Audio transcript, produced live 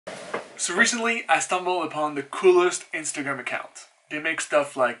So recently I stumbled upon the coolest Instagram account. They make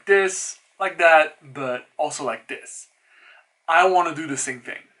stuff like this, like that, but also like this. I want to do the same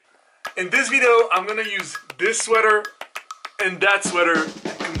thing. In this video, I'm gonna use this sweater and that sweater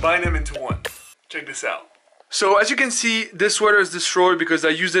and combine them into one. Check this out. So as you can see, this sweater is destroyed because I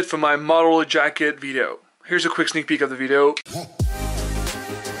used it for my model jacket video. Here's a quick sneak peek of the video.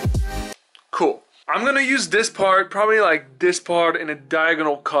 Cool. I'm gonna use this part, probably like this part in a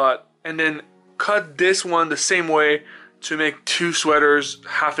diagonal cut, and then cut this one the same way to make two sweaters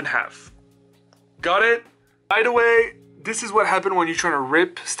half and half. Got it? By the way, this is what happened when you're trying to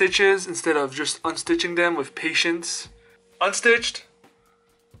rip stitches instead of just unstitching them with patience. Unstitched,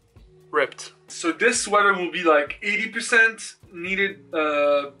 ripped. So this sweater will be like 80% needed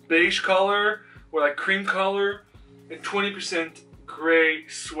beige color or like cream color and 20% gray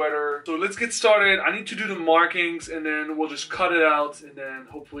sweater. So let's get started. I need to do the markings and then we'll just cut it out and then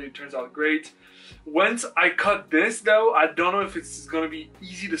hopefully it turns out great. Once I cut this though, I don't know if it's gonna be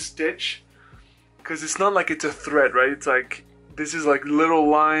easy to stitch because it's not like it's a thread, right? It's like, this is like little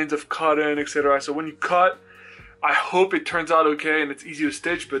lines of cotton, etc. So when you cut, I hope it turns out okay and it's easy to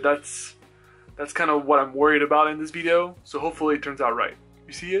stitch, but that's kind of what I'm worried about in this video. So hopefully it turns out right.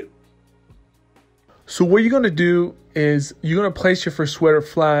 You see it? So what you're gonna do is you're gonna place your first sweater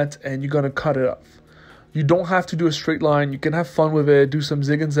flat and you're gonna cut it off. You don't have to do a straight line. You can have fun with it, do some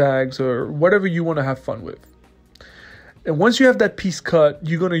zig and zags or whatever you want to have fun with. And once you have that piece cut,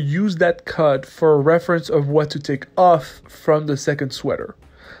 you're gonna use that cut for a reference of what to take off from the second sweater.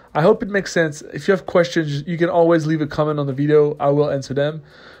 I hope it makes sense. If you have questions, you can always leave a comment on the video. I will answer them.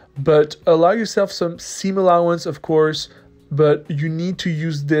 But allow yourself some seam allowance, of course, but you need to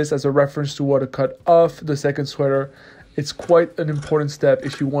use this as a reference to what to cut off the second sweater. It's quite an important step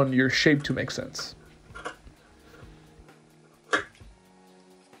if you want your shape to make sense.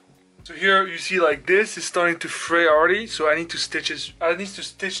 So here you see like this is starting to fray already, so I need to stitch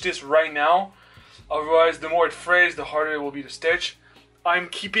this right now. Otherwise, the more it frays, the harder it will be to stitch. I'm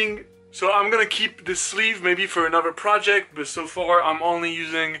gonna keep this sleeve maybe for another project, but so far I'm only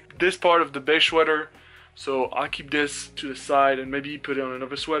using this part of the beige sweater. So I'll keep this to the side and maybe put it on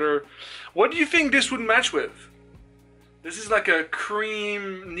another sweater. What do you think this would match with? This is like a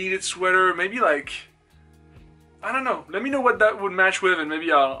cream knitted sweater, maybe like, I don't know. Let me know what that would match with and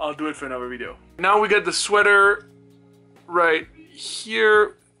maybe I'll do it for another video. Now we got the sweater right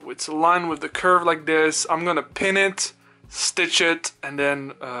here. It's aligned with the curve like this. I'm gonna pin it, stitch it, and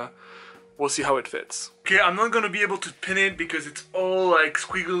then we'll see how it fits. Okay, I'm not gonna be able to pin it because it's all like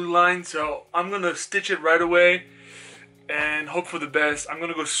squiggly lines, so I'm gonna stitch it right away and hope for the best. I'm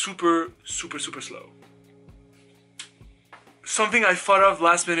gonna go super slow. Something I thought of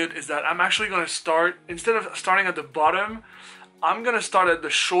last minute is that I'm actually gonna start, instead of starting at the bottom, I'm gonna start at the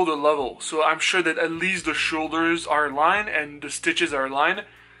shoulder level. So I'm sure that at least the shoulders are aligned and the stitches are aligned.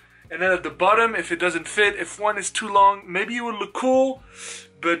 And then at the bottom, if it doesn't fit, if one is too long, maybe it would look cool,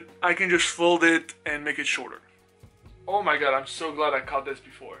 but I can just fold it and make it shorter. Oh my god, I'm so glad I caught this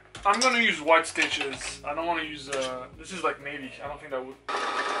before. I'm gonna use white stitches. I don't wanna use, this is like navy. I don't think that would.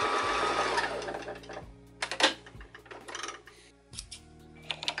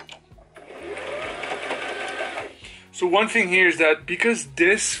 So one thing here is that because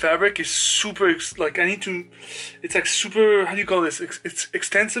this fabric is super, like it's like super, how do you call this? It's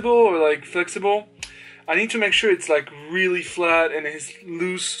extensible or like flexible. I need to make sure it's like really flat and it's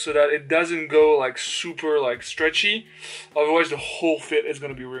loose so that it doesn't go like super like stretchy. Otherwise the whole fit is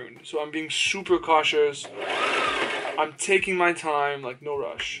gonna be ruined. So I'm being super cautious. I'm taking my time, like no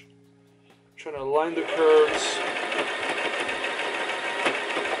rush. Trying to align the curves.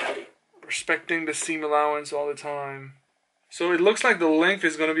 Respecting the seam allowance all the time. So it looks like the length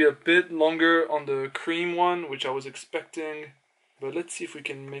is going to be a bit longer on the cream one, which I was expecting. But let's see if we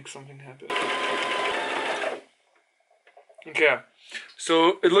can make something happen. Okay,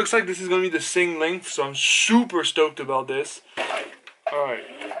 so it looks like this is going to be the same length, so I'm super stoked about this. Alright,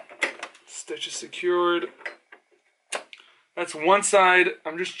 stitch is secured. That's one side.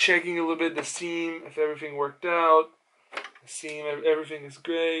 I'm just checking a little bit the seam, if everything worked out. The seam, everything is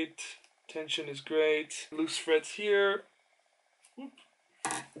great. Tension is great. Loose threads here.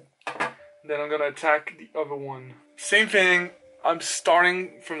 Then I'm gonna attack the other one. Same thing. I'm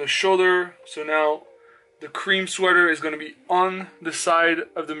starting from the shoulder. So now the cream sweater is gonna be on the side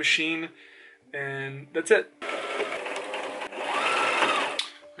of the machine. And that's it.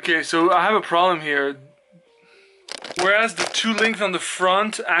 Okay, so I have a problem here. Whereas the two links on the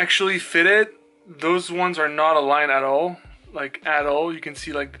front actually fit it, those ones are not aligned at all. Like at all, you can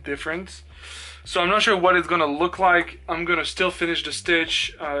see like the difference. So I'm not sure what it's gonna look like. I'm gonna still finish the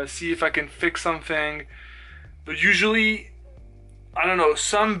stitch, see if I can fix something. But usually, I don't know,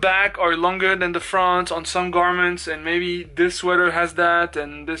 some back are longer than the front on some garments, and maybe this sweater has that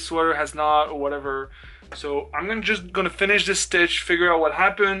and this sweater has not, or whatever. So I'm just gonna finish this stitch, figure out what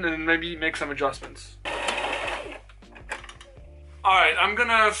happened, and maybe make some adjustments. Alright, I'm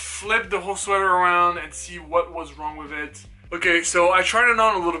gonna flip the whole sweater around and see what was wrong with it. Okay, so I tried it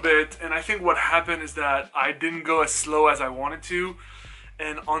on a little bit, and I think what happened is that I didn't go as slow as I wanted to.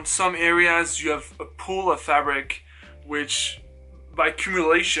 And on some areas, you have a pool of fabric, which by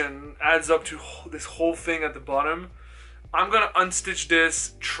accumulation adds up to this whole thing at the bottom. I'm gonna unstitch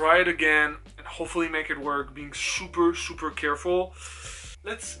this, try it again, and hopefully make it work, being super, super careful.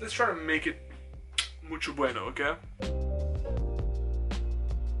 Let's try to make it mucho bueno, okay?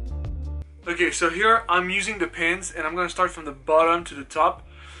 Okay, so here I'm using the pins, and I'm gonna start from the bottom to the top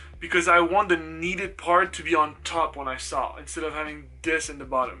because I want the needed part to be on top when I sew instead of having this in the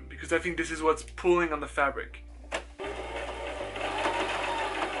bottom, because I think this is what's pulling on the fabric.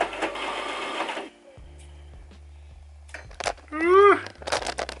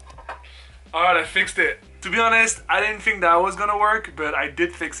 Alright, I fixed it. To be honest, I didn't think that was gonna work, but I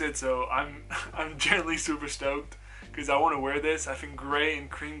did fix it, so I'm generally super stoked because I want to wear this. I think gray and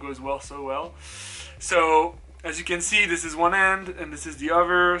cream goes so well. So as you can see, this is one end and this is the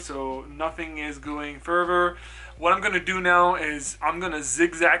other, so nothing is going further. What I'm gonna do now is I'm gonna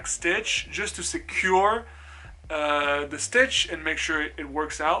zigzag stitch just to secure the stitch and make sure it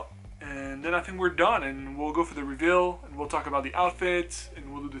works out. And then I think we're done, and we'll go for the reveal, and we'll talk about the outfit,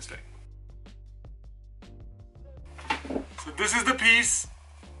 and we'll do this thing. So this is the piece.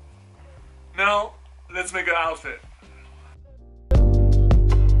 Now let's make an outfit.